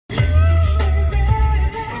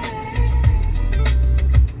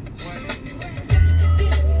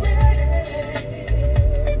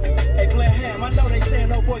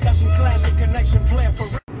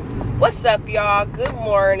What's up, y'all? Good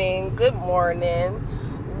morning. Good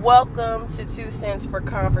morning. Welcome to 2 Cents for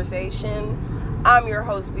Conversation. I'm your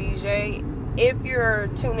host, VJ. If you're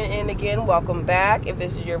tuning in again, welcome back. If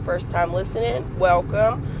this is your first time listening,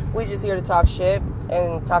 welcome. We just here to talk shit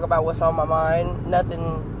and talk about what's on my mind.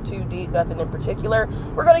 Nothing too deep, nothing in particular.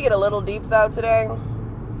 We're going to get a little deep, though, today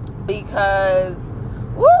because,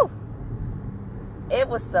 it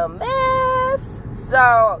was a mess.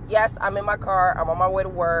 So, yes, I'm in my car. I'm on my way to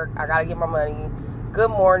work. I got to get my money. Good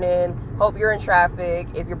morning. Hope you're in traffic.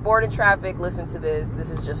 If you're bored in traffic, listen to this. This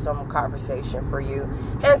is just some conversation for you.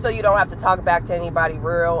 And so you don't have to talk back to anybody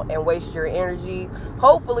real and waste your energy.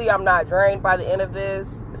 Hopefully, I'm not drained by the end of this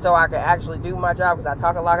so I can actually do my job because I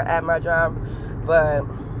talk a lot at my job. But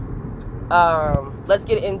let's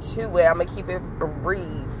get into it. I'm going to keep it brief.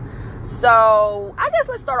 So, I guess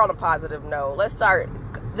let's start on a positive note.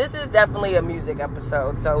 This is definitely a music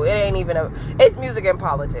episode, so it ain't even it's music and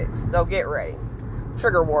politics, so get ready.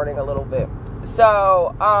 Trigger warning a little bit.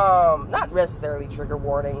 So, not necessarily trigger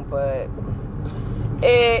warning, but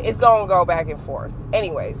it's gonna go back and forth.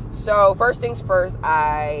 Anyways, so first things first,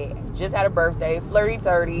 I just had a birthday, Flirty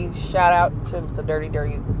 30, shout out to the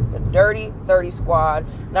Dirty 30 squad,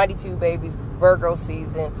 92 babies, Virgo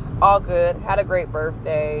season, all good, had a great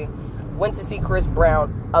birthday. Went to see Chris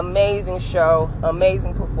Brown. Amazing show.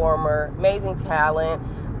 Amazing performer. Amazing talent.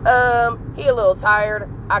 He a little tired.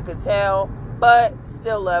 I could tell. But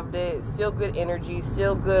still loved it. Still good energy.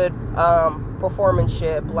 Still good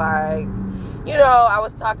performanship. Like, I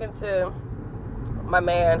was talking to my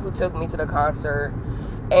man who took me to the concert.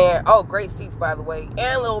 And, great seats, by the way.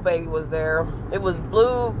 And Lil Baby was there. It was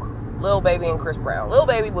Blue, Lil Baby, and Chris Brown. Lil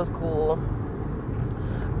Baby was cool.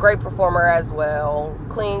 Great performer as well.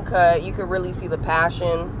 Clean cut. You could really see the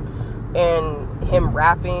passion in him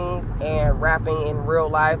rapping and rapping in real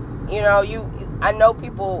life. I know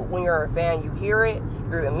people, when you're a fan, you hear it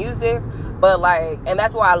through the music, but and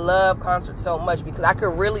that's why I love concerts so much, because I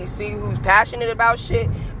could really see who's passionate about shit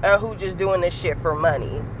and who's just doing this shit for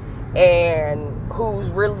money and who's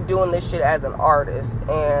really doing this shit as an artist.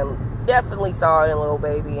 And definitely saw it in Lil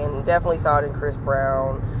Baby and definitely saw it in Chris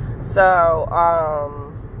Brown. So,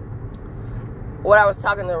 what I was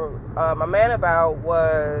talking to my man about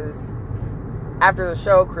was, after the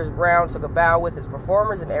show, Chris Brown took a bow with his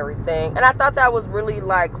performers and everything. And I thought that was really,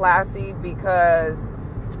 classy, because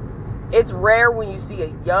it's rare when you see a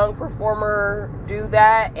young performer do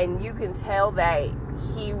that. And you can tell that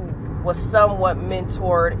he was somewhat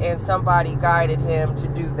mentored and somebody guided him to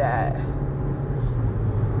do that.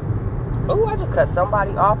 Oh, I just cut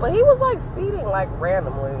somebody off. But he was, speeding,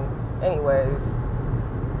 randomly. Anyways.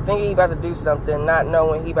 Thinking he about to do something, not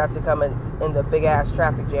knowing he about to come in the big ass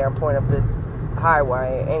traffic jam point of this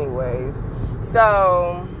highway. Anyways,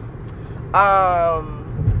 so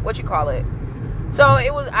what you call it? So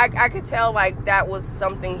it was. I could tell that was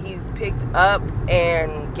something he's picked up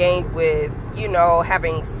and gained with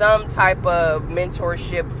having some type of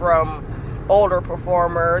mentorship from older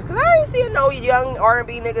performers. Cause I ain't seeing no young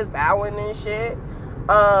R&B niggas bowing and shit.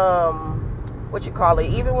 What you call it,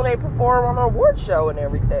 even when they perform on an award show and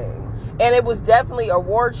everything. And it was definitely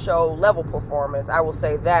award show level performance, I will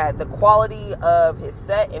say that. The quality of his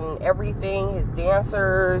set and everything, his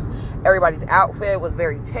dancers, everybody's outfit was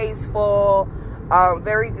very tasteful,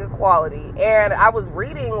 very good quality. And I was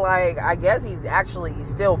reading, I guess he's actually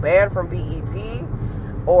still banned from BET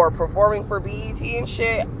or performing for BET and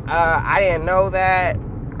shit. I didn't know that.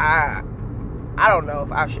 I don't know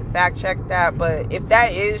if I should fact check that, but if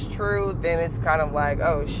that is true, then it's kind of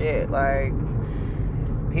oh shit,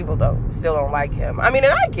 people still don't like him. I mean,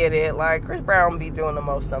 and I get it, Chris Brown be doing the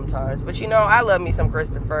most sometimes, but I love me some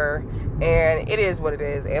Christopher, and it is what it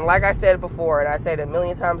is. And like I said before, and I said it a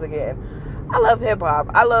million times again, I love hip hop,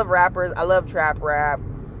 I love rappers, I love trap rap.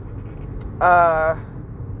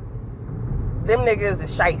 Them niggas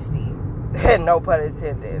is shiesty. No pun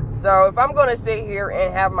intended. So if I'm going to sit here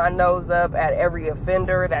and have my nose up at every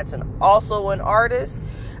offender that's also an artist,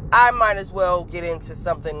 I might as well get into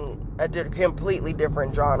a completely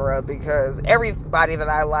different genre, because everybody that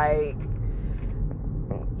I like,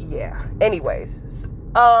 yeah. Anyways,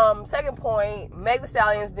 second point, Meg Thee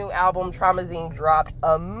Stallion's new album, Traumazine, dropped.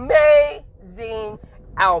 Amazing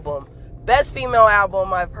album. Best female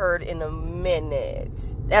album I've heard in a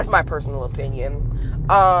minute. That's my personal opinion.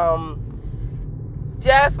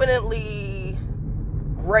 Definitely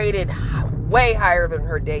rated way higher than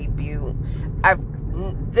her debut.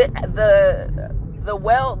 The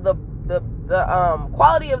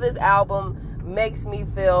quality of this album makes me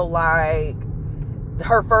feel like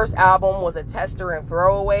her first album was a tester and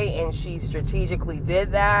throwaway, and she strategically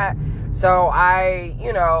did that. So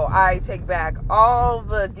I take back all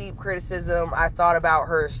the deep criticism I thought about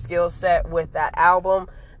her skill set with that album.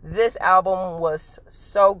 This album was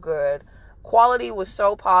so good. Quality was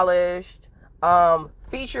so polished.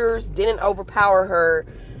 Features didn't overpower her.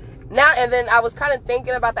 Now and then I was kind of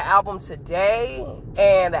thinking about the album today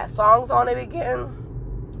and that song's on it again.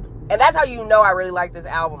 And that's how you know I really like this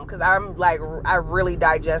album, because I really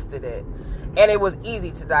digested it. And it was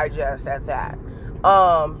easy to digest at that.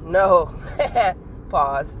 No.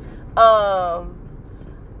 Pause.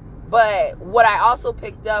 But what I also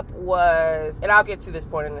picked up was, and I'll get to this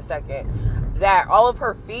point in a second, that all of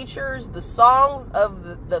her features, the songs of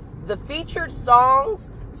the featured songs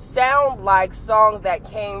sound like songs that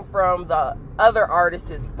came from the other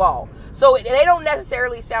artist's vault. So they don't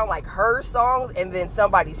necessarily sound like her songs and then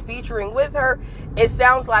somebody's featuring with her. It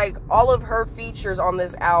sounds like all of her features on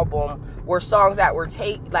this album were songs that were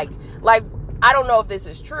like I don't know if this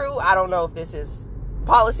is true. I don't know if this is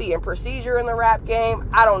policy and procedure in the rap game.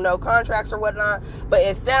 I don't know contracts or whatnot, but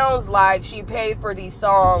it sounds like she paid for these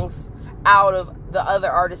songs out of the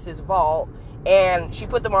other artist's vault, and she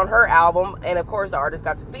put them on her album, and of course the artist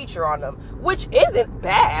got to feature on them, which isn't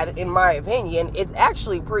bad in my opinion. It's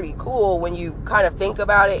actually pretty cool when you kind of think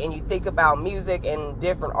about it and you think about music and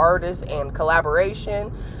different artists and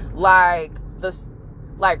collaboration. Like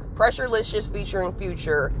Pressurelicious featuring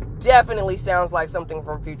Future definitely sounds like something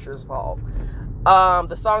from Future's vault.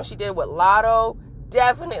 The song she did with Latto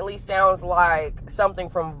definitely sounds like something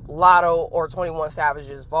from Latto or 21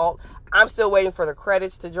 Savage's vault. I'm still waiting for the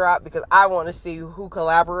credits to drop because I want to see who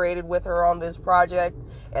collaborated with her on this project.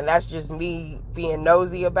 And that's just me being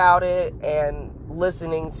nosy about it and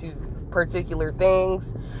listening to particular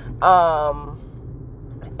things.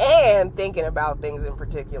 And thinking about things in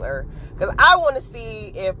particular. Because I want to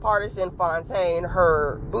see if Pardison Fontaine,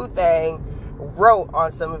 her boo thing, wrote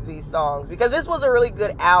on some of these songs. Because this was a really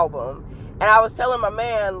good album. And I was telling my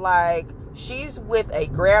man, like, she's with a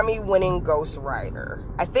Grammy-winning ghostwriter.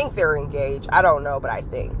 I think they're engaged. I don't know, but I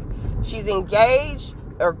think. She's engaged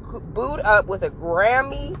or booed up with a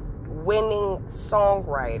Grammy-winning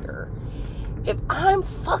songwriter. If I'm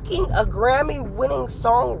fucking a Grammy-winning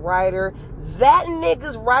songwriter, that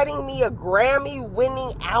nigga's writing me a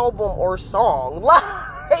Grammy-winning album or song.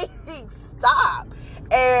 Like, stop.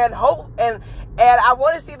 And I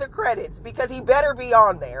want to see the credits, because he better be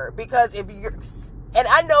on there. Because if you're... And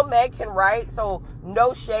I know Meg can write, so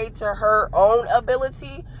no shade to her own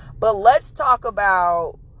ability. But let's talk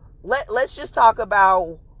about... Let's just talk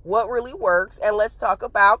about what really works, and let's talk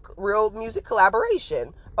about real music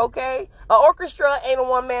collaboration. Okay? An orchestra ain't a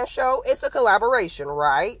one-man show. It's a collaboration,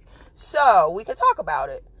 right? So, we can talk about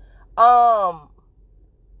it. I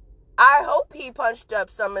hope he punched up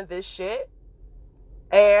some of this shit.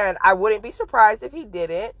 And I wouldn't be surprised if he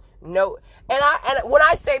didn't. No. And when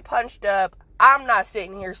I say punched up, I'm not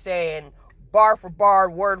sitting here saying bar for bar,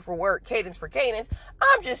 word for word, cadence for cadence.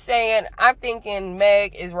 I'm just saying, I'm thinking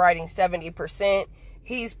Meg is writing 70%.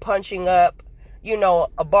 He's punching up,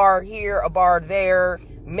 a bar here, a bar there.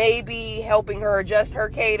 Maybe helping her adjust her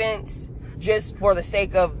cadence just for the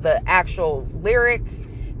sake of the actual lyric.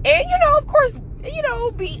 And, of course,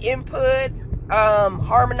 beat input,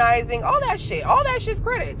 harmonizing, all that shit's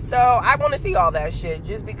credits. So I want to see all that shit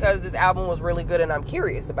just because this album was really good and I'm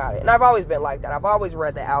curious about it. And I've always been like that. I've always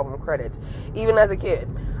read the album credits, even as a kid.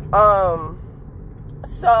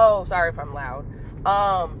 So sorry if I'm loud.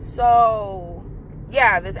 So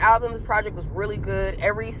yeah, this project was really good.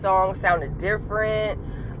 Every song sounded different.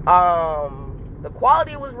 The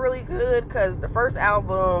quality was really good, because the first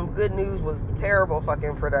album, Good News, was terrible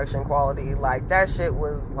fucking production quality. Like, that shit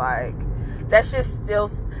was like, that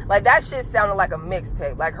shit sounded like a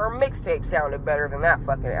mixtape. Like, her mixtape sounded better than that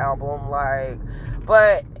fucking album. Like,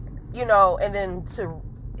 but, and then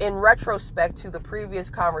in retrospect to the previous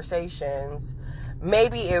conversations,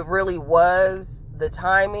 maybe it really was the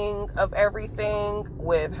timing of everything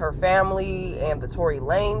with her family and the Tory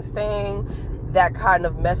Lanez thing that kind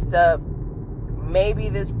of messed up. Maybe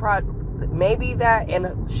that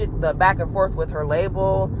and shit, the back and forth with her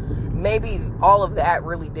label, maybe all of that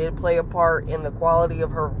really did play a part in the quality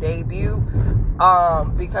of her debut.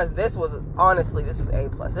 Because this was A+.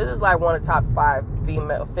 This is like one of the top 5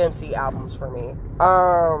 FemC albums for me.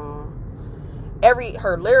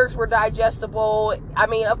 Her lyrics were digestible. I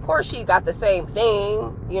mean, of course she got the same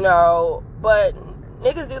theme, but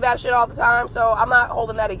niggas do that shit all the time, so I'm not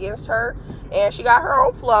holding that against her. And she got her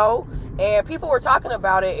own flow. And people were talking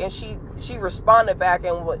about it, and she responded back,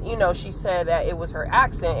 and she said that it was her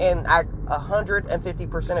accent, and I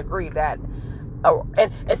 150% agree that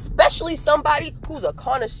and especially somebody who's a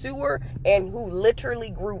connoisseur and who literally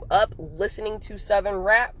grew up listening to Southern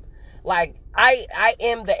rap. Like, I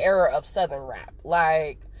am the era of Southern rap.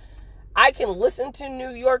 Like, I can listen to New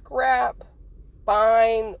York rap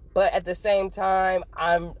fine, but at the same time,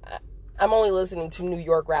 I'm only listening to New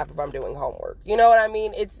York rap if I'm doing homework. You know what I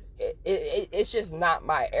mean? It's just not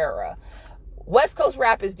my era. West Coast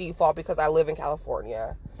rap is default because I live in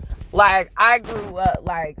California. Like, I grew up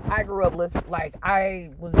listening, like,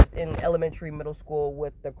 I was in elementary, middle school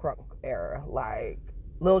with the crunk era. Like,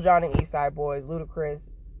 Lil Jon and East Side Boys, Ludacris,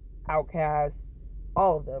 Outkast,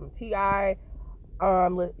 all of them. T.I.,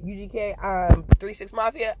 UGK, 3 6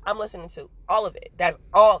 Mafia, I'm listening to all of it. That's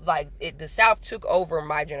all, like, the South took over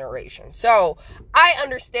my generation. So, I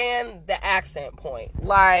understand the accent point.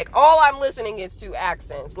 Like, all I'm listening is to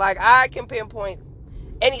accents. Like, I can pinpoint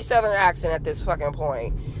any Southern accent at this fucking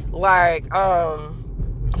point. Like, and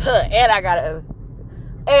I got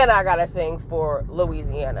a thing for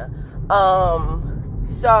Louisiana.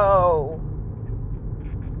 So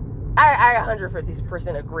I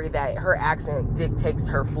 150% agree that her accent dictates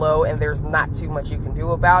her flow, and there's not too much you can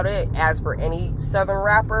do about it, as for any Southern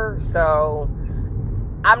rapper. So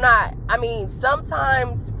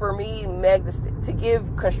sometimes for me, Meg, to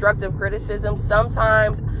give constructive criticism,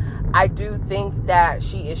 sometimes I do think that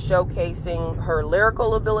she is showcasing her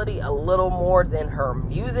lyrical ability a little more than her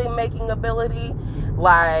music making ability.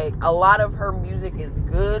 Like, a lot of her music is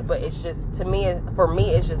good, but it's just, for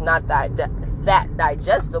me, it's just not that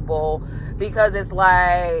digestible, because it's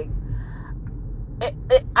like,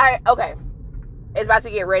 okay, it's about to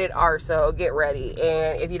get rated R, so get ready.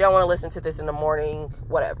 And if you don't want to listen to this in the morning,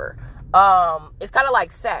 whatever. It's kind of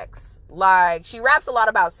like sex. Like, she raps a lot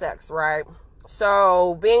about sex, right?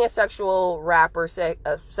 So, being a sexual rapper,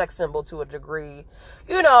 a sex symbol to a degree,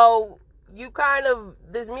 you know,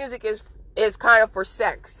 this music is kind of for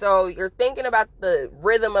sex. So, you're thinking about the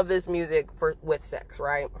rhythm of this music with sex,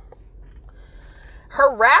 right?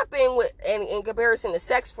 Her rapping in comparison to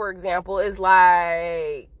sex, for example, is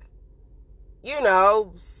like, you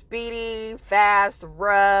know, speedy, fast,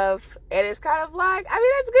 rough, and it's kind of like, I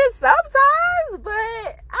mean, that's good sometimes, but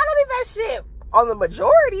I don't need that shit on the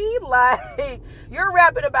majority. Like, you're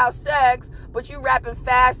rapping about sex, but you rapping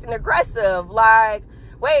fast and aggressive. Like,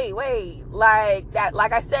 wait, like that.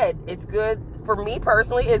 Like I said, it's good for me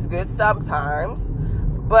personally. It's good sometimes,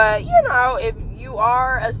 but you know, if you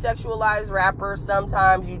are a sexualized rapper,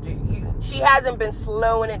 sometimes she hasn't been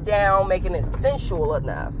slowing it down, making it sensual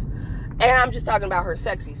enough. And I'm just talking about her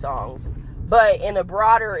sexy songs. But in a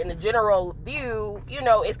general view, you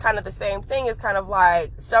know, it's kind of the same thing. It's kind of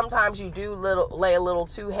like, sometimes you do lay a little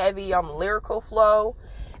too heavy on the lyrical flow,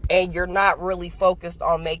 and you're not really focused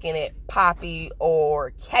on making it poppy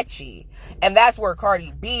or catchy. And that's where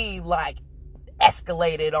Cardi B, like,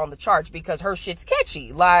 escalated on the charts, because her shit's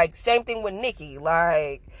catchy. Like, same thing with Nicki.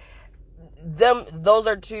 Like, those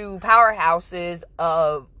are two powerhouses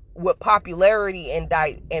of with popularity and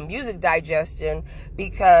music digestion,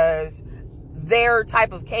 because their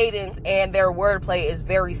type of cadence and their wordplay is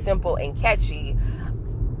very simple and catchy.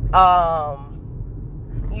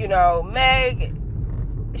 You know, Meg,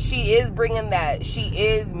 she is bringing that. She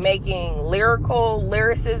is making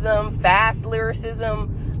lyricism, fast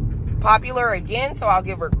lyricism popular again. So I'll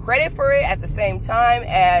give her credit for it. At the same time,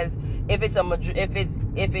 as if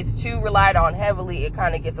it's too relied on heavily, it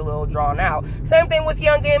kind of gets a little drawn out. Same thing with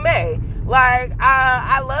Young M.A. Like,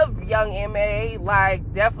 I love Young M.A.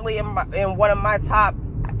 Like, definitely in one of my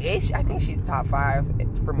top-ish. I think she's top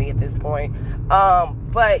 5 for me at this point.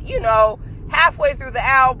 But, you know, halfway through the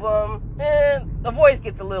album, the voice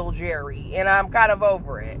gets a little Jerry, and I'm kind of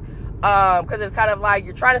over it. Because it's kind of like,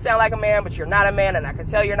 you're trying to sound like a man, but you're not a man, and I can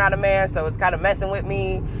tell you're not a man, so it's kind of messing with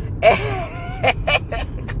me.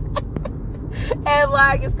 And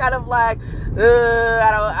like, it's kind of like,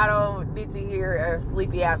 I don't need to hear a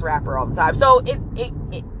sleepy ass rapper all the time. So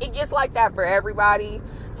it gets like that for everybody.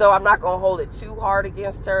 So I'm not gonna hold it too hard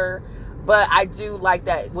against her. But I do like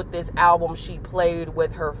that with this album, she played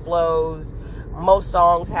with her flows. Most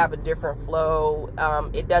songs have a different flow.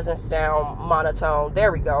 It doesn't sound monotone.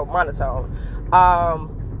 There we go, monotone.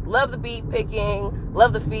 Love the beat picking.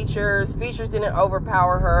 Love the features. Features didn't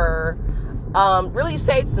overpower her. Really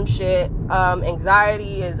saved some shit.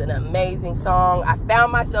 Anxiety is an amazing song. I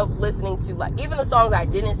found myself listening to, like, even the songs I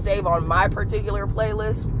didn't save on my particular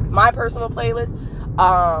playlist, my personal playlist,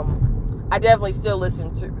 I definitely still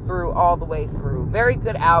listen through all the way through. Very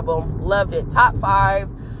good album. Loved it. Top 5.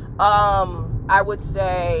 I would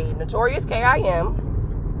say Notorious K.I.M.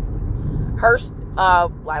 Her,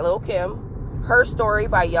 like Lil' Kim. Her Story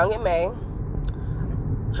by Young M.A.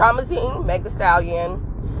 Traumazine, Meg Thee Stallion,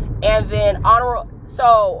 and then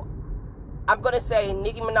so I'm going to say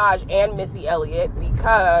Nicki Minaj and Missy Elliott,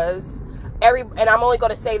 because and I'm only going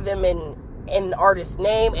to say them in artist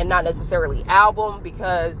name and not necessarily album,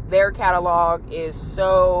 because their catalog is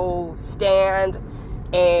so stand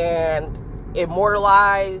and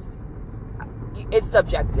immortalized. It's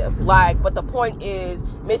subjective, but the point is,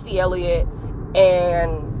 Missy Elliott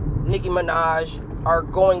and Nicki Minaj are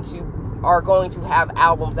going to have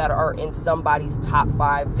albums that are in somebody's top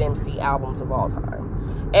 5 FemC albums of all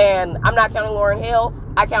time. And I'm not counting Lauryn Hill.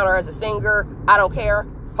 I count her as a singer. I don't care.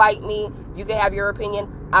 Fight me. You can have your opinion.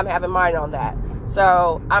 I'm having mine on that.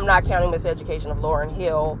 So I'm not counting Miseducation of Lauryn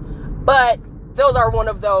Hill. But those are one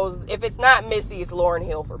of those. If it's not Missy, it's Lauryn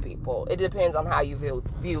Hill for people. It depends on how you view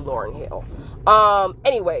Lauryn Hill.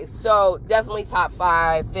 Anyway, so definitely top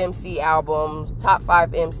 5 FemC albums. Top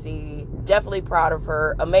 5 MC. Definitely proud of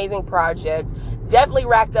her. Amazing project. Definitely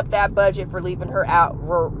racked up that budget for leaving her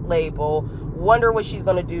label. Wonder what she's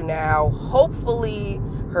going to do now. Hopefully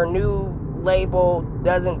her new label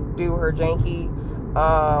doesn't do her janky,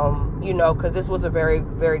 because this was a very,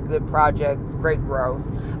 very good project. Great growth.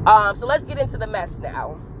 So let's get into the mess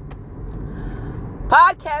now.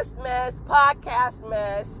 Podcast mess.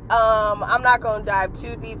 I'm not going to dive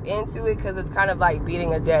too deep into it because it's kind of like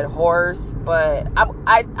beating a dead horse, but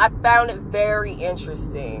I found it very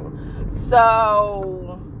interesting.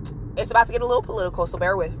 So it's about to get a little political, so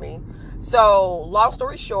bear with me. So, long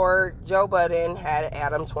story short, Joe Budden had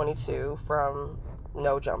Adam 22 from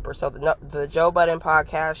No Jumper. So, the Joe Budden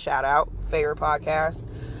podcast, shout out, favorite podcast,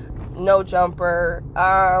 No Jumper.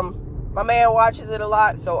 My man watches it a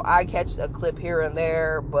lot, so I catch a clip here and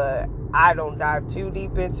there, but I don't dive too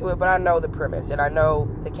deep into it, but I know the premise and I know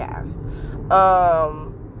the cast.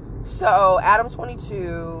 So, Adam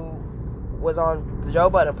 22 was on the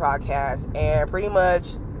Joe Budden podcast, and pretty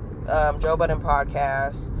much Joe Budden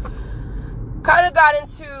podcast kind of got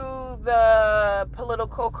into the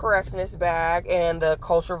political correctness bag and the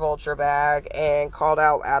culture vulture bag, and called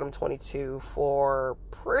out Adam 22 for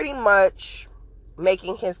pretty much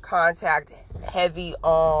making his contact heavy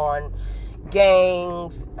on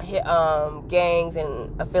gangs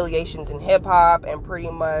and affiliations in hip hop, and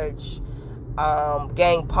pretty much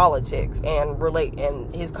gang politics,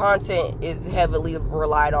 and his content is heavily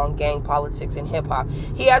relied on gang politics and hip hop.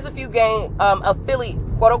 He has a few gang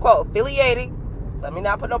quote unquote affiliated. Let me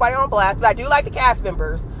not put nobody on blast, because I do like the cast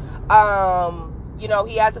members.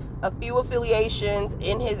 He has a few affiliations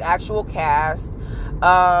in his actual cast.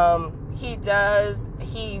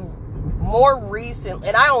 He more recent,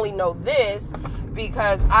 and I only know this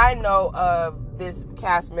because I know of this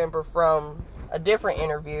cast member from a different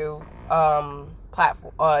interview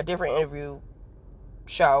platform, a different interview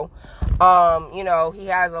show. He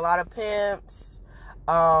has a lot of pimps,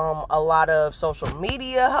 a lot of social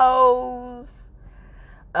media hoes,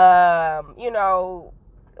 but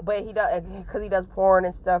he does, because he does porn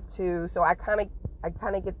and stuff too. So I kind of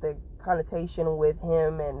get the connotation with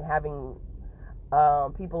him and having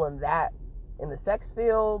people in the sex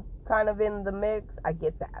field kind of in the mix. I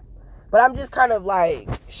get that, but I'm just kind of like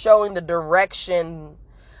showing the direction.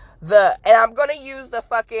 And I'm gonna use the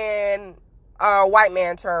fucking white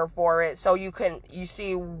man term for it, so you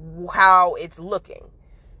see how it's looking.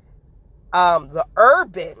 The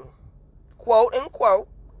urban, quote unquote,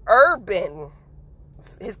 urban.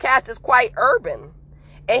 His cast is quite urban,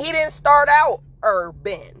 and he didn't start out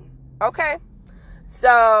urban. Okay,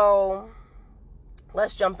 so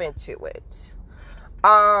let's jump into it.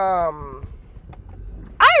 I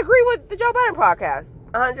agree with the Joe Budden podcast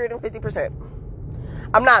 150%.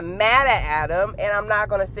 I'm not mad at Adam, and I'm not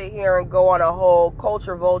going to sit here and go on a whole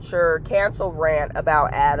culture vulture cancel rant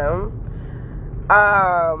about Adam.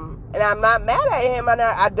 And I'm not mad at him.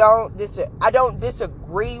 I don't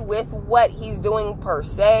disagree with what he's doing per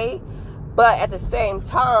se, but at the same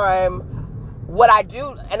time, what I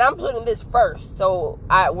do, and I'm putting this first, so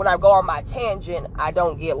when I go on my tangent, I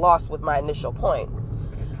don't get lost with my initial point.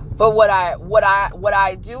 But what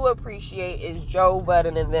I do appreciate is Joe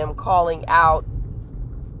Budden and them calling it out,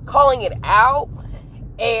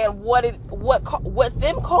 and what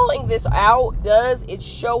them calling this out does, it's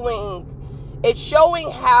showing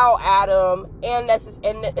how Adam and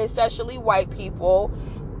especially white people,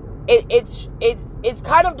 it's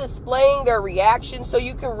kind of displaying their reaction, so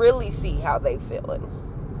you can really see how they feeling.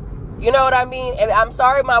 You know what I mean? And I'm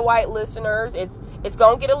sorry, my white listeners, it's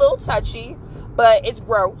gonna get a little touchy, but it's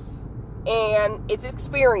growth and it's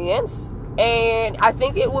experience, and I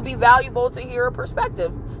think it would be valuable to hear a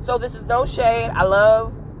perspective. So this is no shade. I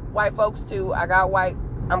love white folks too.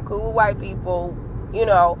 I'm cool with white people. you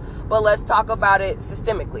know, but let's talk about it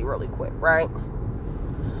systemically really quick, right?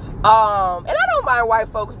 And I don't mind white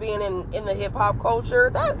folks being in the hip hop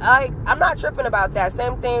culture. That I'm not tripping about that.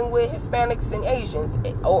 Same thing with Hispanics and Asians.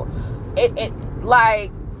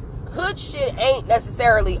 Like, hood shit ain't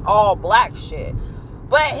necessarily all black shit,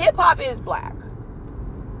 but hip hop is black,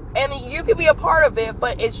 and you can be a part of it.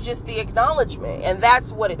 But it's just the acknowledgement, and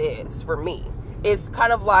that's what it is for me. It's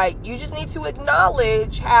kind of like you just need to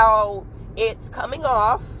acknowledge how it's coming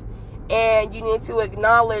off, and you need to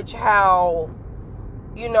acknowledge how,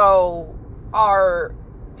 you know, our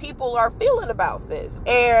people are feeling about this.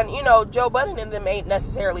 And, you know, Joe Budden and them ain't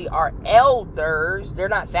necessarily our elders. They're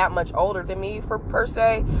not that much older than me per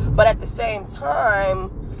se. But at the same time,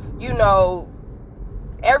 you know,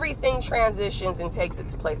 everything transitions and takes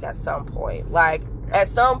its place at some point. Like, at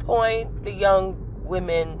some point, the young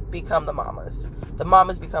women become the mamas. The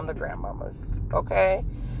mamas become the grandmamas. Okay?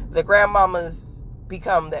 The grandmamas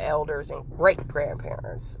become the elders and great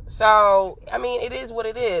grandparents. So, I mean, it is what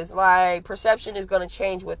it is. Like, perception is going to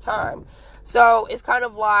change with time. So, it's kind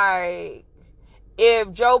of like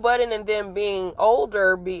if Joe Budden and them being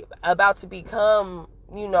older, about to become,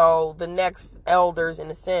 you know, the next elders in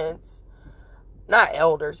a sense. Not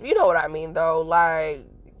elders, you know what I mean, though. Like,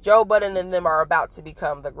 Joe Budden and them are about to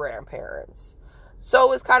become the grandparents.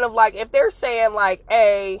 So, it's kind of like if they're saying, like,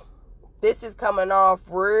 hey, this is coming off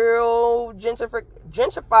real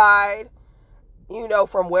gentrified, you know,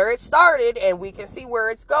 from where it started, and we can see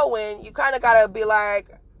where it's going. You kind of got to be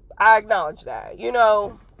like, I acknowledge that, you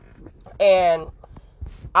know, and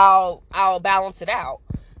I'll balance it out.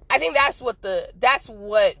 I think that's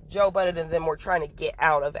what Joe Budden and them were trying to get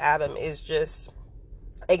out of Adam, is just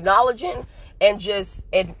acknowledging and just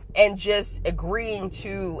agreeing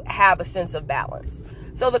to have a sense of balance.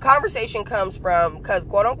 So the conversation comes from, because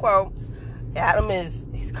quote unquote,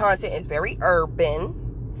 his content is very urban,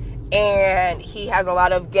 and he has a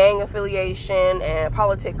lot of gang affiliation and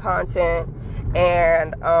politic content,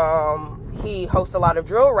 and he hosts a lot of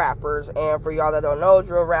drill rappers. And for y'all that don't know,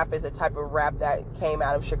 drill rap is a type of rap that came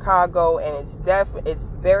out of Chicago, and it's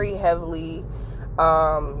very heavily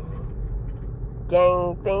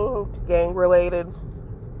gang themed, gang related,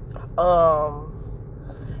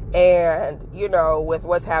 and, you know, with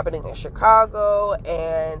what's happening in Chicago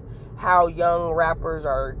and how young rappers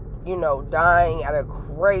are, you know, dying at a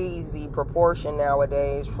crazy proportion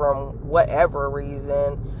nowadays from whatever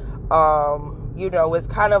reason, you know, it's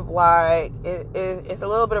kind of like it's a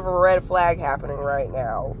little bit of a red flag happening right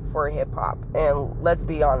now for hip hop, and let's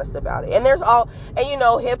be honest about it. And you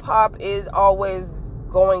know, hip hop is always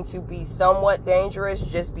going to be somewhat dangerous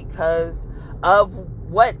just because of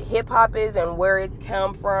what hip hop is and where it's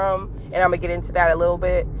come from, and I'm gonna get into that a little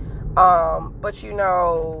bit. But you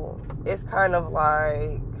know, it's kind of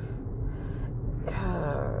like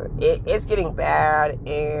it's getting bad,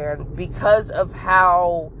 and because of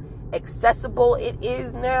how accessible it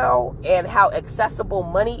is now, and how accessible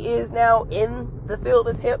money is now in the field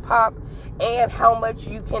of hip hop, and how much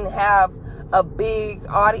you can have a big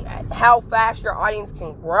audience, how fast your audience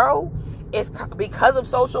can grow, it's because of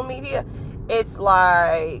social media. It's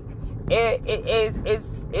like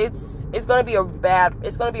it's going to be a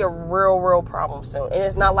real problem soon. And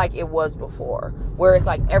it's not like it was before, where it's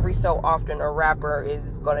like every so often a rapper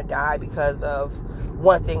is going to die because of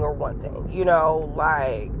one thing, you know,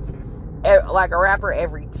 like a rapper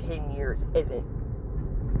every 10 years isn't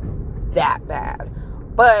that bad,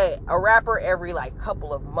 but a rapper every like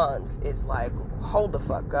couple of months is like, hold the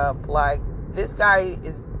fuck up, like, this guy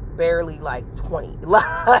is barely like 20.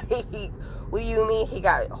 Like, what do you mean he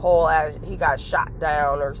got shot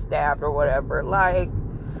down or stabbed or whatever? Like,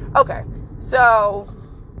 okay, so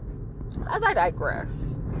as I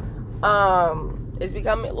digress, it's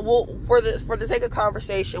becoming, well, for the sake of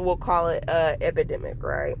conversation, we'll call it epidemic,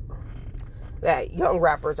 right? That young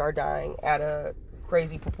rappers are dying at a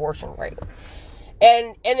crazy proportion rate.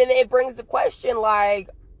 And then it brings the question, like,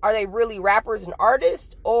 are they really rappers and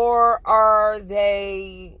artists, or are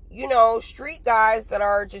they, you know, street guys that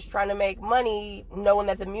are just trying to make money, knowing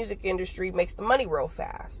that the music industry makes the money real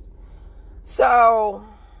fast? So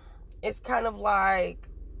it's kind of like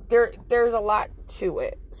there's a lot to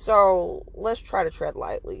it. So let's try to tread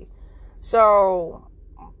lightly. So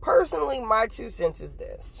personally, my 2 cents is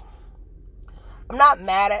this. I'm not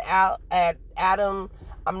mad at Adam.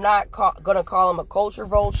 I'm not going to call him a culture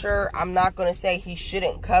vulture. I'm not going to say he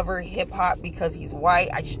shouldn't cover hip-hop because he's white.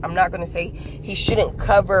 I'm not going to say he shouldn't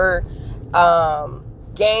cover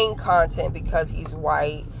gang content because he's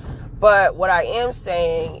white. But what I am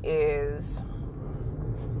saying is,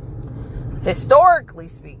 historically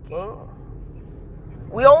speaking,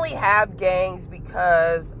 we only have gangs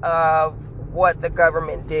because of what the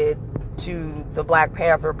government did to the Black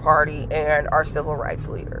Panther Party and our civil rights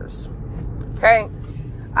leaders. Okay?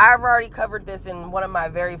 I've already covered this in one of my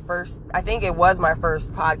very first, I think it was my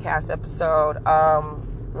first podcast episode,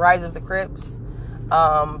 Rise of the Crips.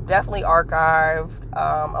 Definitely archived.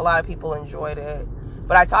 A lot of people enjoyed it.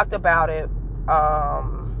 But I talked about it.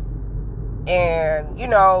 And, you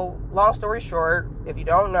know, long story short, if you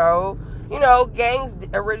don't know, you know, gangs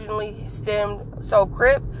originally stemmed, so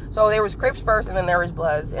there was Crips first, and then there was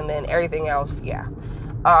Bloods, and then everything else, yeah.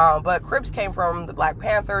 But Crips came from the Black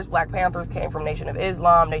Panthers came from Nation of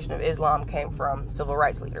Islam came from civil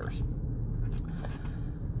rights leaders.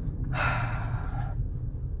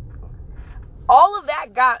 All of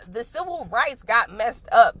that the civil rights got messed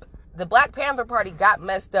up. The Black Panther Party got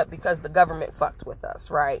messed up because the government fucked with us,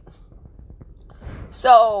 right?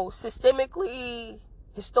 So, systemically,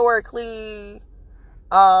 historically,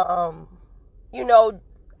 you know,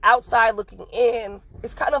 outside looking in,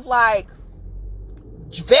 it's kind of like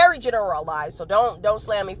very generalized. So don't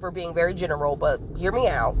slam me for being very general, but hear me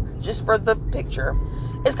out, just for the picture.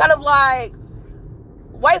 It's kind of like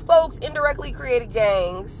white folks indirectly created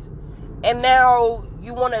gangs, and now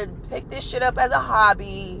you want to pick this shit up as a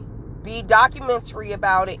hobby, be documentary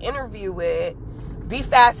about it, interview it, be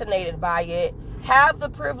fascinated by it, have the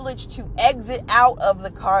privilege to exit out of the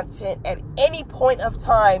content at any point of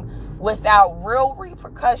time without real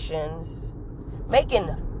repercussions, making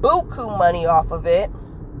buku money off of it.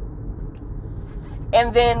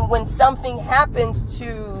 And then when something happens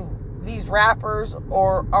to these rappers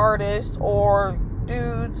or artists or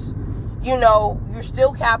dudes, you know, you're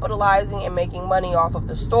still capitalizing and making money off of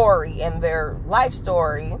the story and their life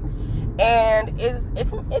story. And it's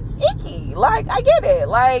icky. Like, I get it.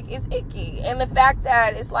 Like, it's icky. And the fact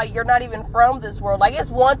that it's like you're not even from this world. Like, it's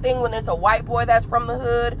one thing when it's a white boy that's from the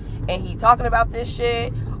hood and he talking about this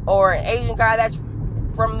shit, or an Asian guy that's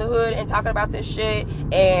from the hood and talking about this shit,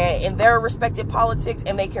 and in their respective politics,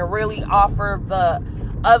 and they can really offer the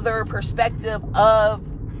other perspective of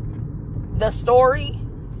the story.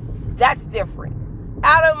 That's different.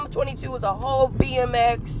 Adam 22 is a whole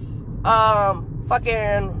BMX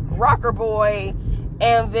fucking rocker boy,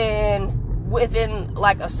 and then within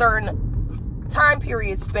like a certain time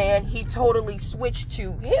period span, he totally switched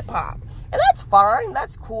to hip-hop. And that's fine,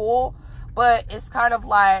 that's cool, but it's kind of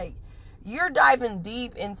like you're diving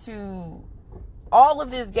deep into all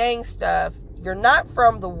of this gang stuff. You're not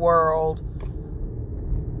from the world.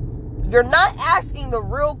 You're not asking the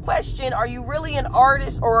real question, are you really an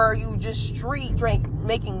artist, or are you just street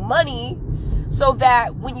making money? So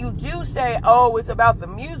that when you do say, oh, it's about the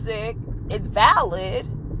music, it's valid.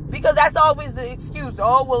 Because that's always the excuse.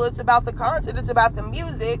 Oh, well, it's about the content, it's about the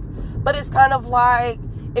music. But it's kind of like,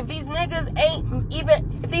 if these niggas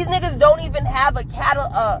don't even have a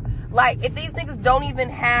catalog, like, if these niggas don't even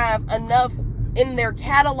have enough in their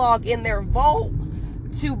catalog, in their vault,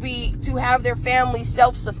 to have their family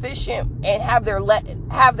self-sufficient and have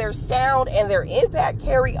their sound and their impact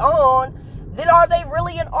carry on, then are they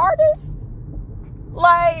really an artist?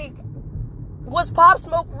 Like, was Pop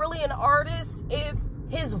Smoke really an artist if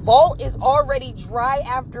his vault is already dry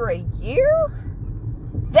after a year?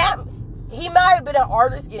 That he might have been an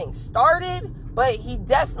artist getting started, but he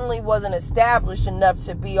definitely wasn't established enough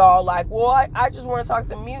to be all like, well, I just want to talk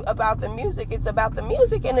about the music. It's about the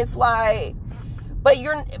music. And it's like,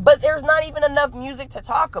 but there's not even enough music to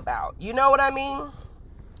talk about. You know what I mean?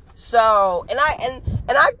 So, and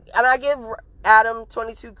I give Adam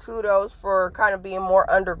 22 kudos for kind of being more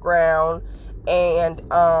underground and,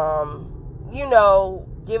 you know,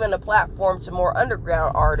 giving a platform to more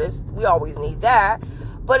underground artists. We always need that.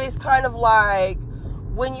 But it's kind of like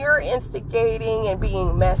when you're instigating and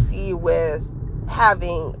being messy with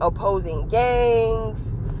having opposing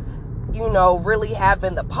gangs, you know, really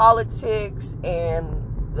having the politics and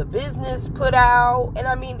the business put out. And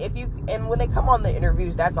I mean, and when they come on the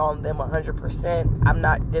interviews, that's on them 100%. I'm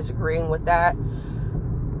not disagreeing with that.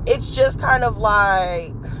 It's just kind of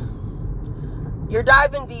like you're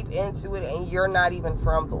diving deep into it and you're not even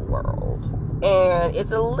from the world. And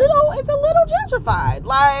it's a little gentrified.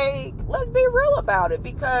 Like, let's be real about it,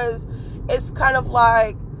 because it's kind of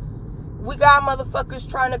like we got motherfuckers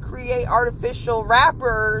trying to create artificial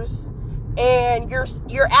rappers, and you're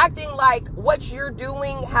acting like what you're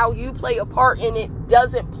doing, how you play a part in it,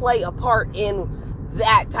 doesn't play a part in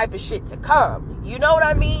that type of shit to come. You know what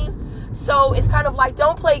I mean? So it's kind of like,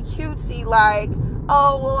 don't play cutesy like,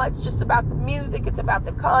 oh, well, it's just about the music, it's about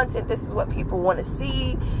the content, this is what people want to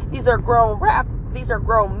see. These are grown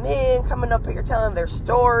men coming up here telling their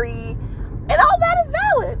story. And all that is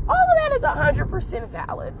valid. All of that is 100%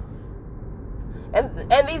 valid. And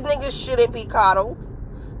these niggas shouldn't be coddled,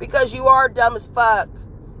 because you are dumb as fuck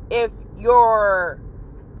if you're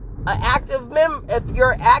if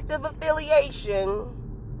your active affiliation,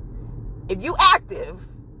 if you active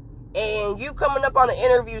and you coming up on the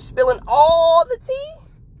interview spilling all the tea,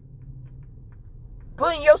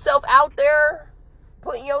 putting yourself out there,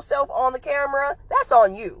 putting yourself on the camera, that's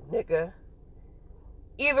on you, nigga.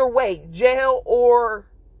 Either way, jail or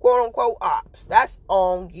quote unquote ops, that's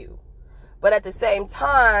on you. But at the same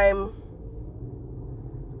time,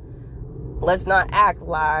 let's not act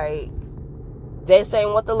like this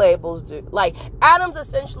ain't what the labels do. Like, Adam's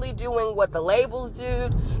essentially doing what the labels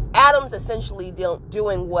did. Adam's essentially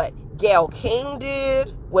doing what Gayle King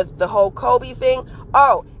did with the whole Kobe thing.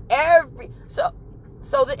 Oh, and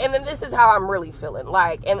then this is how I'm really feeling.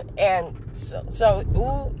 Like, ooh,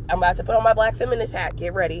 I'm about to put on my black feminist hat.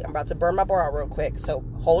 Get ready. I'm about to burn my bra real quick. So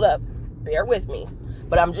hold up, bear with me.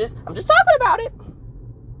 But I'm just talking about it.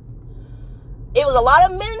 It was a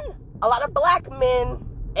lot of men, a lot of black men,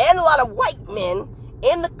 and a lot of white men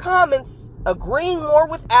in the comments agreeing more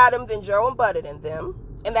with Adam than Joe and Budden and them.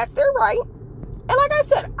 And that's their right. And like I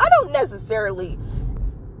said, I don't necessarily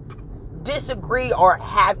disagree or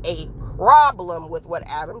have a problem with what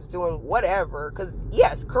Adam's doing, whatever. Because,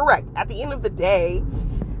 yes, correct. At the end of the day,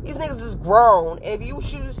 these niggas is grown. And if you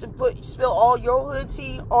choose to spill all your hood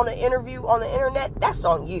tea on an interview on the internet, that's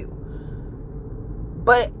on you.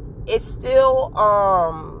 But it's still,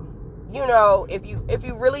 you know, if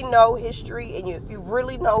you really know history and if you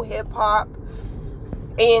really know hip hop,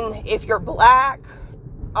 and if you're black,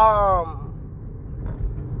 and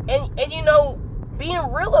you know, being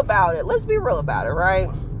real about it. Let's be real about it, right?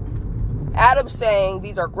 Adam's saying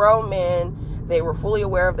these are grown men. They were fully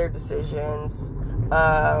aware of their decisions.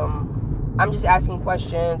 I'm just asking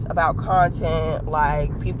questions about content.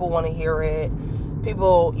 Like, people want to hear it.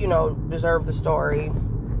 People, you know, deserve the story.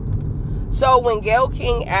 So when Gayle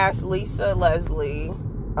King asked Lisa Leslie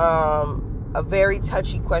a very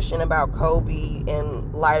touchy question about Kobe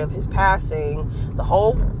in light of his passing, the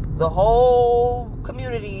whole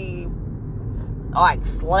community like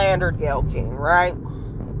slandered Gayle King, right?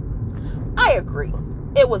 I agree.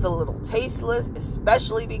 It was a little tasteless,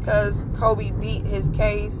 especially because Kobe beat his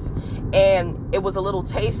case, and it was a little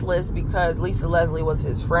tasteless because Lisa Leslie was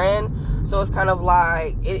his friend. So it's kind of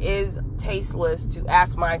like, it is tasteless to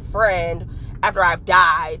ask my friend after I've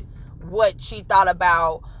died what she thought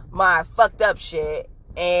about my fucked up shit,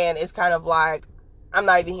 and it's kind of like, I'm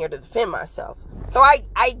not even here to defend myself. So I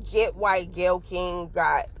get why Gayle King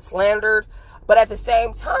got slandered, but at the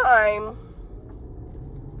same time,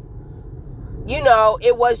 you know,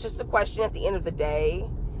 it was just a question at the end of the day.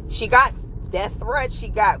 She got death threats, she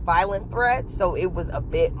got violent threats, so it was a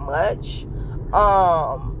bit much.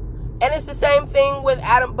 And it's the same thing with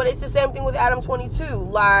Adam, but it's the same thing with Adam 22.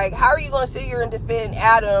 Like, how are you going to sit here and defend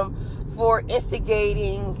Adam for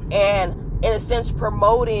instigating and, in a sense,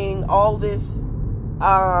 promoting all this,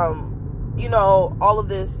 you know, all of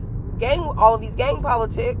these gang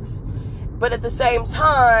politics, but at the same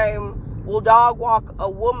time will dog walk a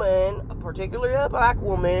woman, particularly a black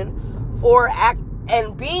woman, for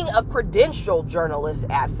and being a credentialed journalist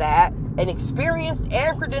at that, an experienced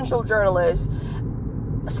and credentialed journalist,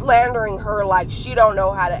 slandering her like she don't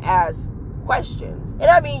know how to ask questions. And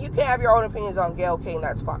I mean, you can have your own opinions on Gayle King,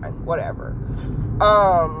 that's fine, whatever.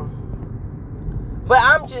 But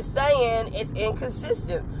I'm just saying it's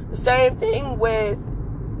inconsistent. The same thing with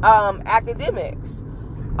academics.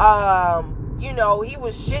 You know, he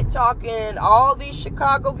was shit talking all these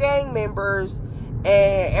Chicago gang members,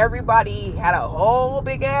 and everybody had a whole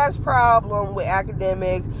big ass problem with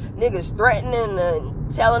academics. Niggas threatening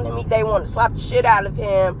and telling him they want to slap the shit out of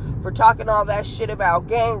him for talking all that shit about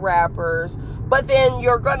gang rappers. But then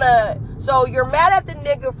you're mad at the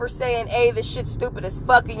nigga for saying, hey, this shit's stupid as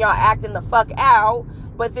fuck and y'all acting the fuck out.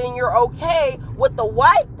 But then you're okay with the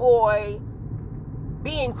white boy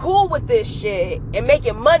being cool with this shit and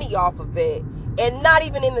making money off of it, and not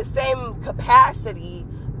even in the same capacity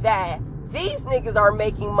that these niggas are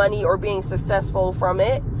making money or being successful from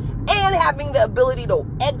it, and having the ability to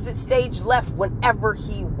exit stage left whenever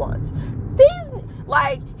he wants.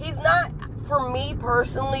 He's not, for me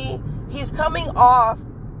personally, he's coming off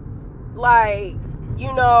like,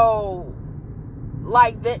 you know,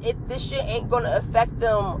 like this shit ain't gonna affect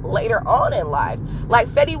them later on in life. Like,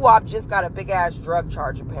 Fetty Wap just got a big ass drug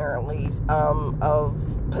charge apparently,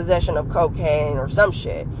 of possession of cocaine or some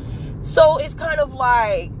shit. So it's kind of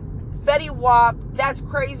like Fetty Wap, that's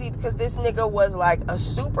crazy because this nigga was like a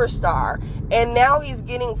superstar and now he's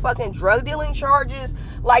getting fucking drug dealing charges.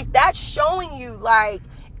 Like, that's showing you, like,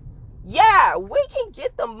 yeah, we can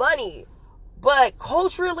get the money, but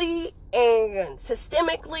culturally and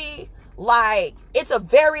systemically, like, it's a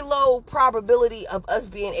very low probability of us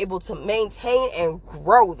being able to maintain and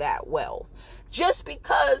grow that wealth just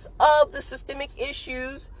because of the systemic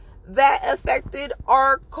issues that affected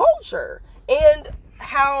our culture and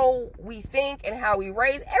how we think and how we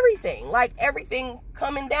raise everything, like everything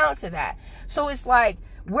coming down to that. So it's like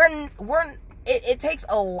it takes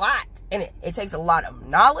a lot, and it takes a lot of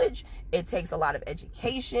knowledge, it takes a lot of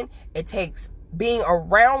education, it takes being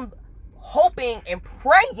around, hoping and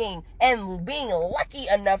praying and being lucky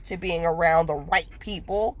enough to being around the right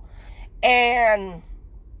people, and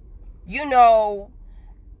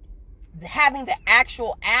having the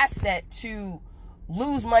actual asset to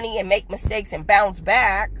lose money and make mistakes and bounce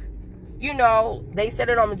back. They said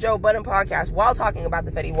it on the Joe Budden podcast while talking about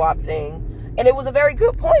the Fetty Wap thing, and it was a very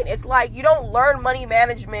good point. It's like, you don't learn money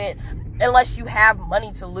management unless you have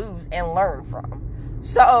money to lose and learn from.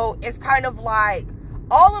 So it's kind of like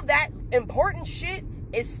all of that important shit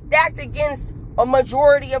is stacked against a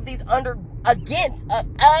majority of these against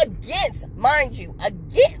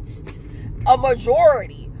a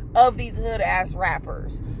majority of these hood ass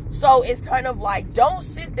rappers. So it's kind of like, don't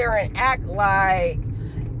sit there and act like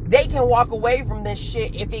they can walk away from this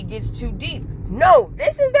shit if it gets too deep. No,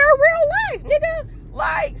 this is their real life, nigga.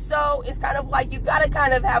 Like, so it's kind of like, you gotta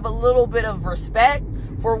kind of have a little bit of respect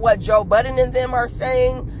for what Joe Budden and them are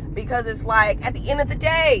saying, because it's like, at the end of the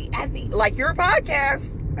day, like your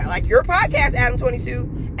podcast, Adam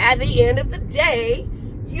 22, at the end of the day,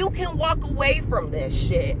 you can walk away from this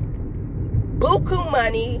shit. Buku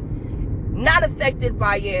money, not affected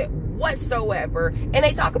by it whatsoever. And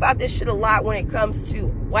they talk about this shit a lot when it comes to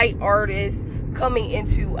white artists coming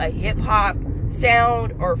into a hip-hop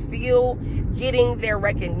sound or feel, getting their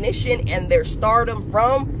recognition and their stardom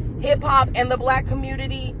from hip-hop and the black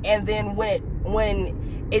community, and then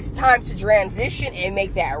when it's time to transition and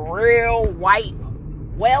make that real white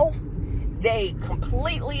wealth, they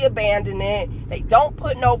completely abandon it. They don't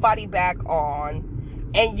put nobody back on,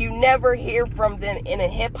 and you never hear from them in a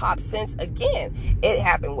hip-hop sense again. It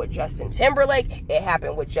happened with Justin Timberlake. It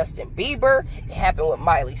happened with Justin Bieber. It happened with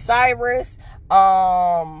Miley Cyrus.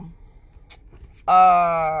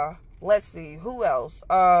 Let's see, who else?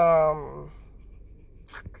 Robin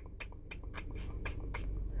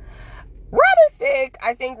Thicke.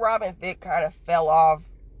 I think Robin Thicke kind of fell off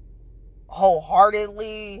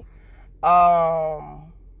wholeheartedly. But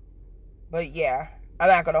yeah, I'm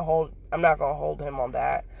not gonna hold him on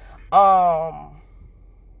that.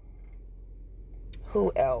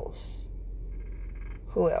 Who else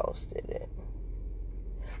did it?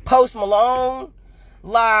 Post Malone.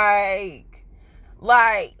 Like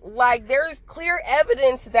there's clear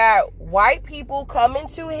evidence that white people come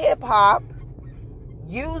into hip hop,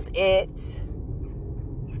 use it,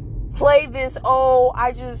 play this,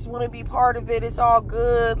 I just want to be part of it, it's all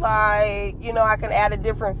good, like, I can add a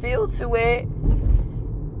different feel to it.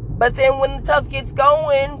 But then when the stuff gets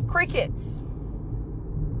going, crickets.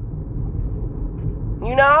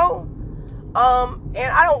 And I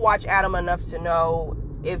don't watch Adam enough to know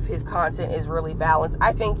if his content is really balanced.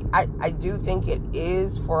 I do think it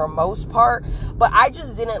is for a most part, but I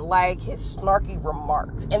just didn't like his snarky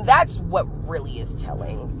remarks. And that's what really is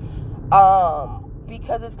telling.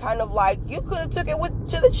 Because it's kind of like, you could have took it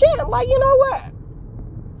to the chin. Like, you know what?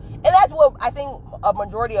 And that's what I think a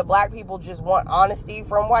majority of black people just want, honesty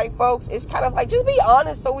from white folks. It's kind of like, just be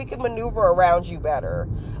honest so we can maneuver around you better.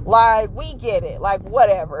 Like, we get it. Like,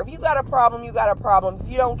 whatever. If you got a problem, you got a problem. If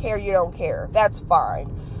you don't care, you don't care. That's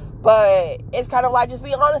fine. But it's kind of like, just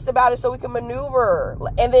be honest about it so we can maneuver.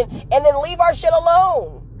 And then leave our shit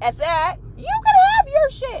alone. At that, you can have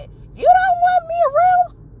your shit. You don't want me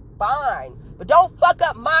around? Fine. But don't fuck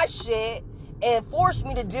up my shit and force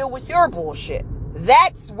me to deal with your bullshit.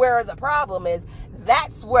 That's where the problem is.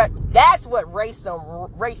 That's what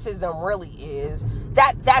racism really is.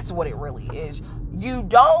 That's what it really is. You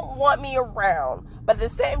don't want me around, but at the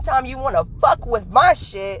same time you want to fuck with my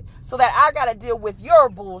shit so that I got to deal with your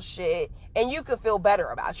bullshit and you can feel better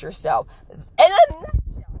about yourself. And that's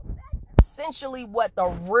essentially what the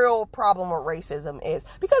real problem with racism is.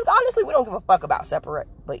 Because honestly, we don't give a fuck about separate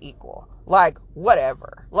but equal. Like,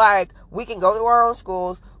 whatever. Like, we can go to our own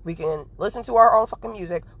schools. We can listen to our own fucking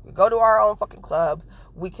music. We go to our own fucking clubs.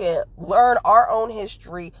 We can learn our own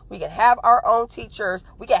history. We can have our own teachers.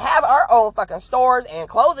 We can have our own fucking stores and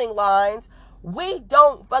clothing lines. We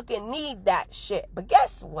don't fucking need that shit. But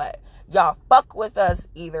guess what? Y'all fuck with us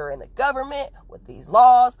either in the government, with these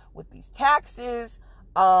laws, with these taxes,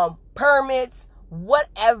 permits,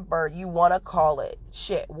 whatever you want to call it.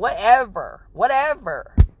 Shit, whatever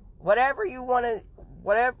you want to,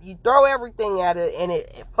 whatever, you throw everything at it and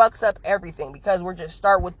it fucks up everything, because we're just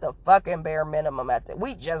start with the fucking bare minimum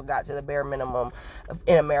we just got to the bare minimum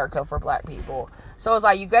in America for black people. So it's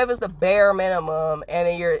like, you gave us the bare minimum and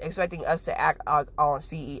then you're expecting us to act on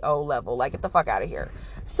CEO level. Like, get the fuck out of here.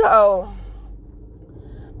 So,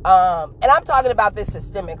 and I'm talking about this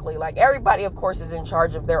systemically. Like, everybody, of course, is in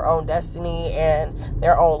charge of their own destiny and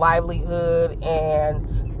their own livelihood, and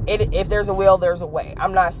if there's a will, there's a way.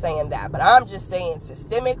 I'm not saying that, but I'm just saying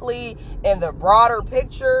systemically, in the broader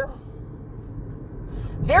picture,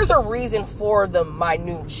 there's a reason for the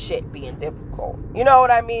minute shit being difficult. You know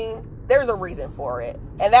what I mean? There's a reason for it,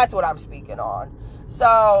 and that's what I'm speaking on.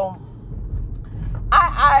 So,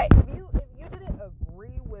 if you didn't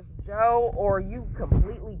agree with Joe, or you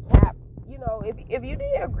completely capped, if you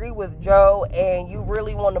didn't agree with Joe and you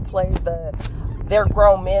really want to play they're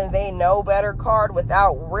grown men, they know better card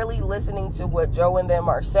without really listening to what Joe and them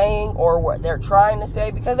are saying or what they're trying to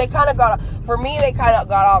say, because they kind of got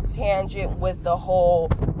off tangent with the whole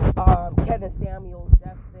Kevin Samuels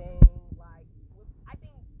death thing. Like, I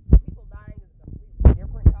think people dying is a completely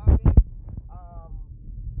different topic,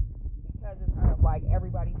 because it's kind of like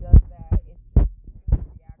everybody does that. It's just a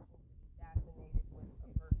reaction to be fascinated with a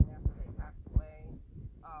person after they pass away.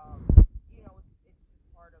 It's just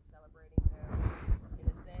part of celebrating them,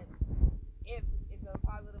 in a sense, if it's a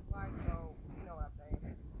positive light. So, you know what I'm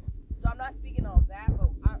saying. So I'm not speaking on that, but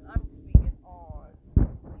I'm speaking on,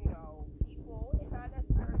 people, and not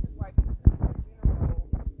necessarily just white people, in general,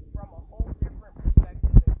 from a whole different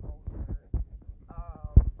perspective and culture,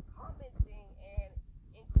 commenting and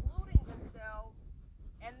including themselves,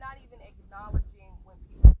 and not even acknowledging when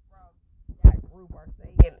people from that group are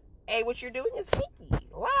saying, hey, what you're doing is icky.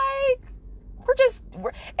 Like,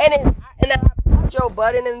 and I applaud Joe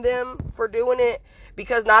Budden and them for doing it,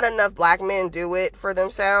 because not enough black men do it for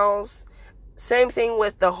themselves. Same thing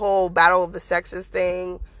with the whole battle of the sexes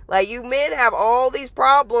thing. Like, you men have all these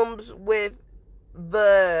problems with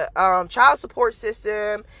the child support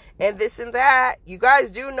system and this and that. You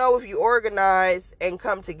guys do know, if you organize and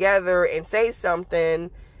come together and say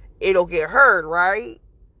something, it'll get heard, right?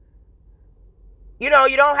 You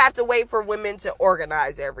don't have to wait for women to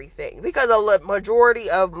organize everything, because a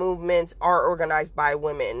majority of movements are organized by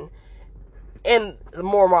women in the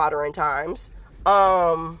more modern times.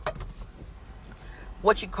 Yeah,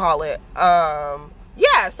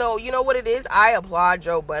 so you know what it is? I applaud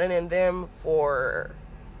Joe Budden and them for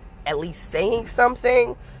at least saying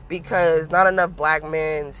something, because not enough black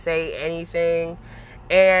men say anything.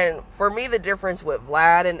 And for me, the difference with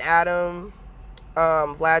Vlad and Adam,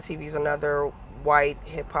 Vlad TV is another white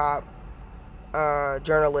hip-hop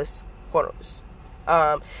journalist, quotes,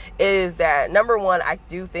 is that, number one, I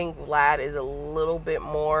do think Vlad is a little bit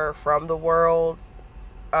more from the world.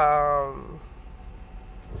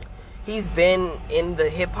 He's been in the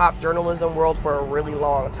hip-hop journalism world for a really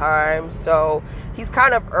long time, so he's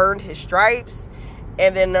kind of earned his stripes.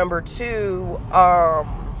 And then number two, I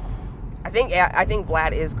think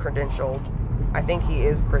Vlad is credentialed. I think he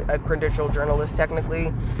is a credentialed journalist,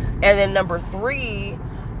 technically. And then number three,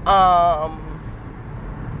 Vlad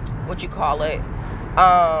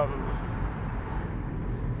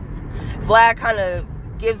kind of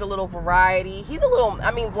gives a little variety.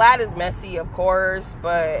 Vlad is messy, of course,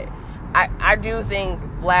 but I do think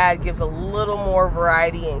Vlad gives a little more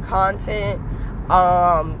variety in content.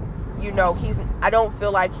 I don't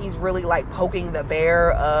feel like he's really like poking the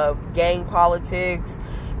bear of gang politics.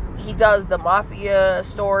 He does the mafia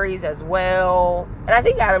stories as well, and I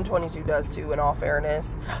think Adam 22 does too, in all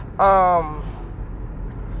fairness. So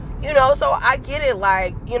I get it,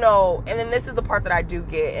 like, and then this is the part that I do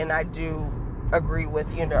get, and I do agree with,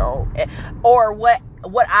 or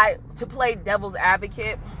to play devil's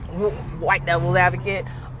advocate, white devil's advocate,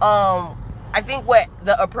 I think what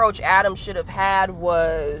the approach Adam should have had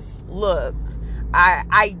was, look,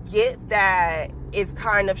 I get that it's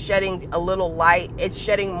kind of shedding a little light. It's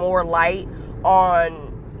shedding more light on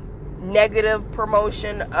negative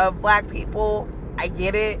promotion of black people. I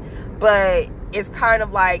get it. But it's kind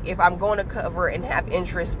of like, if I'm going to cover and have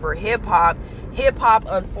interest for hip-hop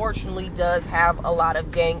unfortunately does have a lot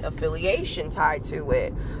of gang affiliation tied to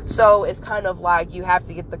it. So it's kind of like, you have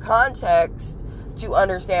to get the context to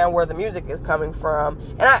understand where the music is coming from.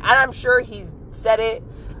 And I'm sure he's said it,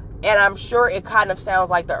 and I'm sure it kind of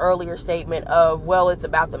sounds like the earlier statement of, well, it's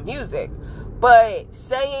about the music. But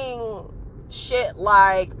saying shit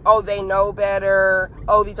like, oh, they know better,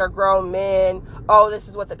 oh, these are grown men, oh, this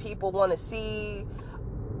is what the people want to see,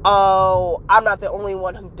 oh, I'm not the only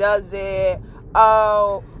one who does it,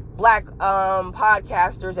 oh, black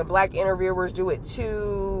podcasters and black interviewers do it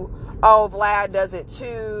too, oh, Vlad does it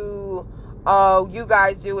too, oh, you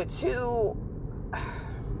guys do it too.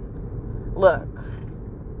 Look,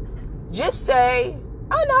 just say,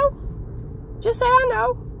 I know. Just say, I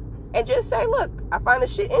know. And just say, look, I find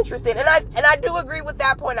this shit interesting. And I do agree with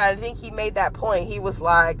that point. I think he made that point. He was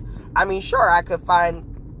like, I mean, sure, I could find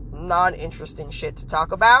non-interesting shit to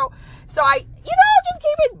talk about. So just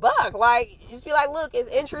keep it buck. Like, just be like, look, it's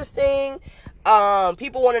interesting.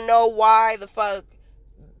 People want to know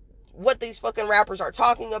what these fucking rappers are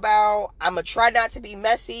talking about. I'm going to try not to be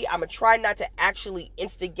messy. I'm going to try not to actually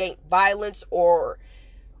instigate violence or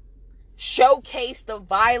showcase the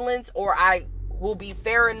violence, or I will be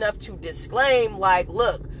fair enough to disclaim, like,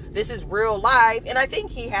 look, this is real life. And I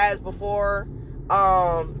think he has before,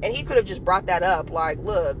 and he could have just brought that up, like,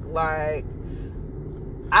 look, like,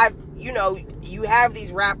 you have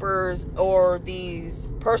these rappers or these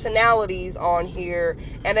personalities on here,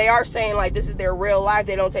 and they are saying, like, this is their real life.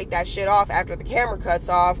 They don't take that shit off after the camera cuts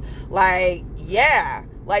off. Like, yeah,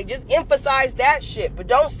 like, just emphasize that shit, but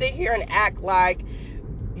don't sit here and act like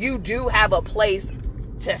you do have a place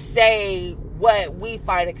to say what we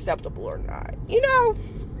find acceptable or not,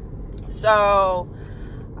 So,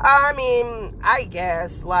 I mean, I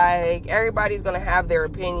guess, like, everybody's gonna have their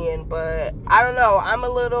opinion, but I don't know, I'm a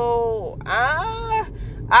little, I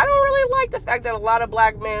don't really like the fact that a lot of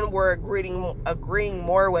black men were agreeing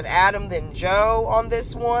more with Adam than Joe on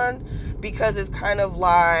this one, because it's kind of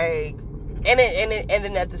like, and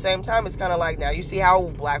then at the same time, it's kind of like, now you see how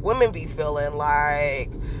black women be feeling,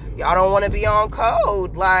 like, y'all don't want to be on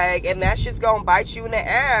code, like, and that shit's gonna bite you in the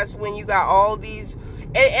ass when you got all these,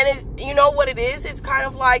 and it, you know what it is? It's kind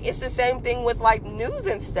of like, it's the same thing with, like, news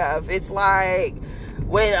and stuff. It's like,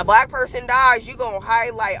 when a black person dies, you gonna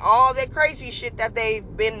highlight all that crazy shit that they've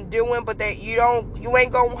been doing, but that you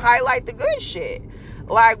ain't gonna highlight the good shit.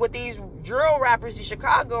 Like, with these drill rappers, these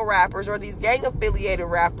Chicago rappers, or these gang affiliated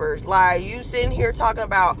rappers, like, you sitting here talking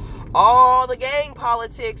about all the gang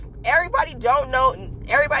politics. Everybody don't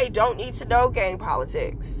need to know gang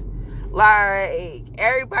politics. Like,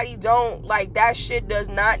 everybody don't, like, that shit does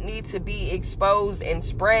not need to be exposed and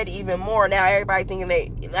spread even more. Now everybody thinking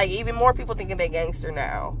even more people thinking they gangster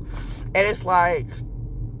now. And it's like,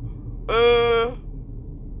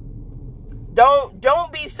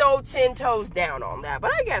 don't be so 10 toes down on that.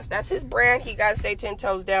 But I guess that's his brand. He got to stay 10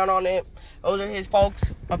 toes down on it. Those are his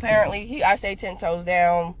folks. Apparently, I stay 10 toes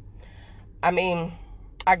down. I mean,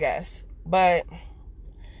 I guess. But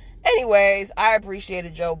anyways, I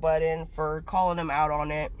appreciated Joe Budden for calling him out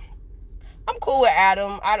on it. I'm cool with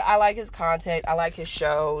Adam. I like his content. I like his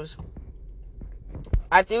shows.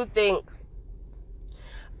 I do think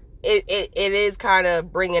it is kind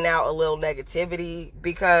of bringing out a little negativity,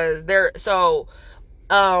 because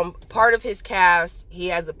part of his cast, he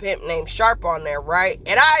has a pimp named Sharp on there, right?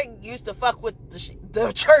 And I used to fuck with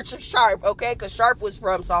the Church of Sharp, okay? Because Sharp was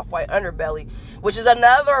from Soft White Underbelly, which is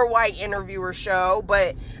another white interviewer show.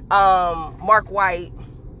 But Mark White,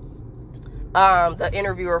 the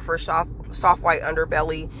interviewer for Soft White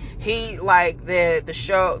Underbelly, he, like, the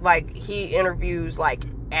show, like, he interviews, like,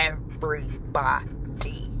 everybody.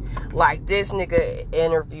 Like, this nigga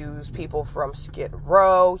interviews people from Skid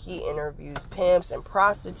Row. He interviews pimps and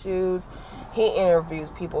prostitutes. He interviews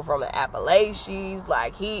people from the Appalachians.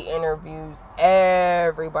 Like, he interviews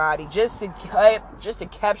everybody just to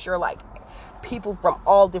capture, like, people from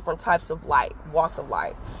all different types of walks of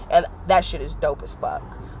life. And that shit is dope as fuck.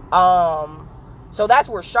 So that's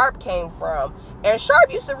where Sharp came from. And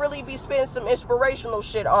Sharp used to really be spitting some inspirational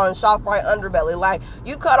shit on Soft White Underbelly. Like,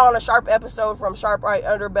 you cut on a Sharp episode from Soft White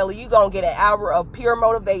Underbelly, you gonna get an hour of pure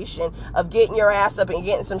motivation of getting your ass up and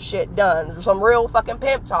getting some shit done. Some real fucking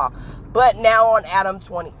pimp talk. But now on Adam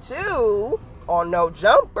 22, on No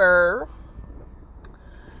Jumper,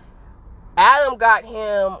 Adam got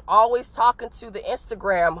him always talking to the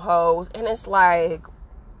Instagram hoes. And it's like,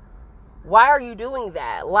 why are you doing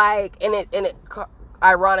that? Like, and it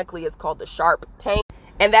ironically is called the Sharp Tank,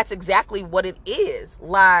 and that's exactly what it is.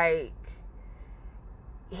 Like,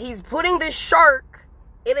 he's putting this shark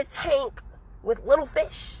in a tank with little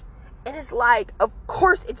fish, and it's like, of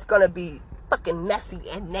course it's gonna be fucking messy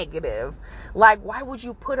and negative. Like, why would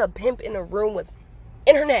you put a pimp in a room with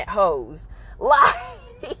internet hoes? Like,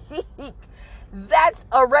 that's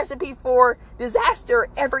a recipe for disaster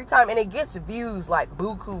every time. And it gets views, like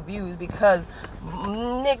buku views, because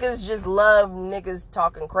niggas just love niggas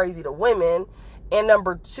talking crazy to women. And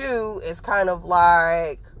number two is kind of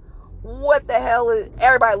like, what the hell is,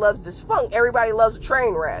 everybody loves this funk. Everybody loves a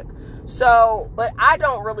train wreck. So, but I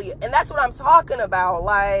don't really, and that's what I'm talking about.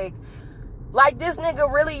 Like this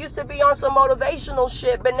nigga really used to be on some motivational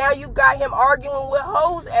shit, but now you got him arguing with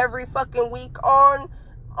hoes every fucking week on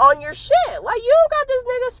your shit. Like, you don't got this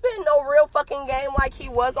nigga spitting no real fucking game like he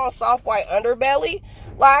was on Soft White Underbelly.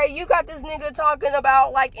 Like, you got this nigga talking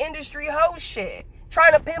about, like, industry hoe shit.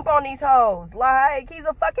 Trying to pimp on these hoes. Like, he's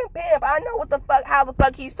a fucking pimp. I know how the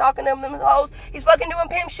fuck he's talking to them hoes. He's fucking doing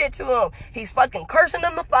pimp shit to them. He's fucking cursing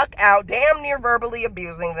them the fuck out, damn near verbally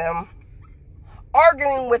abusing them,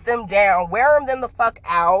 arguing with them down, wearing them the fuck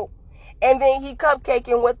out, and then he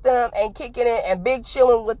cupcaking with them and kicking it and big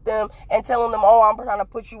chilling with them and telling them, oh, I'm trying to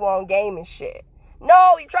put you on game and shit.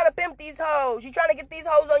 No, you trying to pimp these hoes. You trying to get these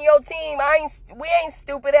hoes on your team. We ain't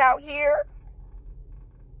stupid out here.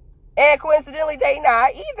 And coincidentally, they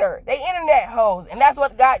not either. They internet hoes. And that's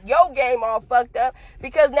what got your game all fucked up,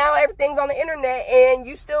 because now everything's on the internet and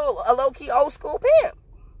you still a low-key old school pimp.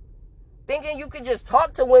 Thinking you could just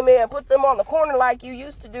talk to women and put them on the corner like you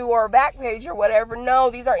used to do, or a back page or whatever. No,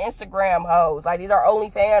 these are Instagram hoes. Like, these are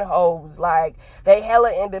OnlyFans hoes. Like, they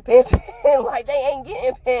hella independent. Like, they ain't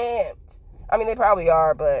getting pimped. I mean, they probably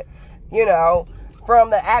are, but, you know,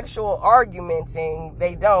 from the actual argumenting,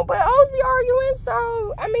 they don't. But hoes be arguing,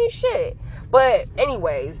 so, I mean, shit. But,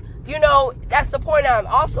 anyways, you know, that's the point I'm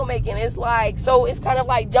also making. It's like, so it's kind of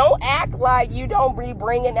like, don't act like you don't be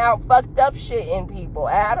bringing out fucked up shit in people,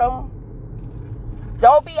 Adam.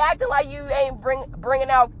 Don't be acting like you ain't bringing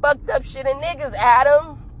out fucked up shit in niggas,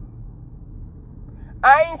 Adam.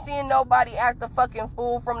 I ain't seen nobody act a fucking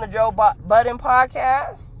fool from the Joe Budden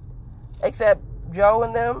podcast, except Joe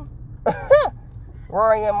and them.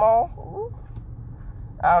 Rory and Maul. Ooh.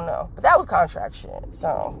 I don't know. But that was contract shit.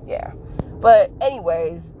 So, yeah. But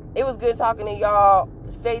anyways, it was good talking to y'all.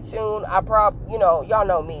 Stay tuned. Y'all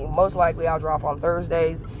know me. Most likely I'll drop on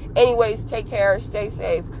Thursdays. Anyways, take care. Stay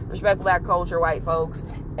safe. Respect black culture, white folks.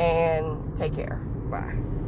 And take care. Bye.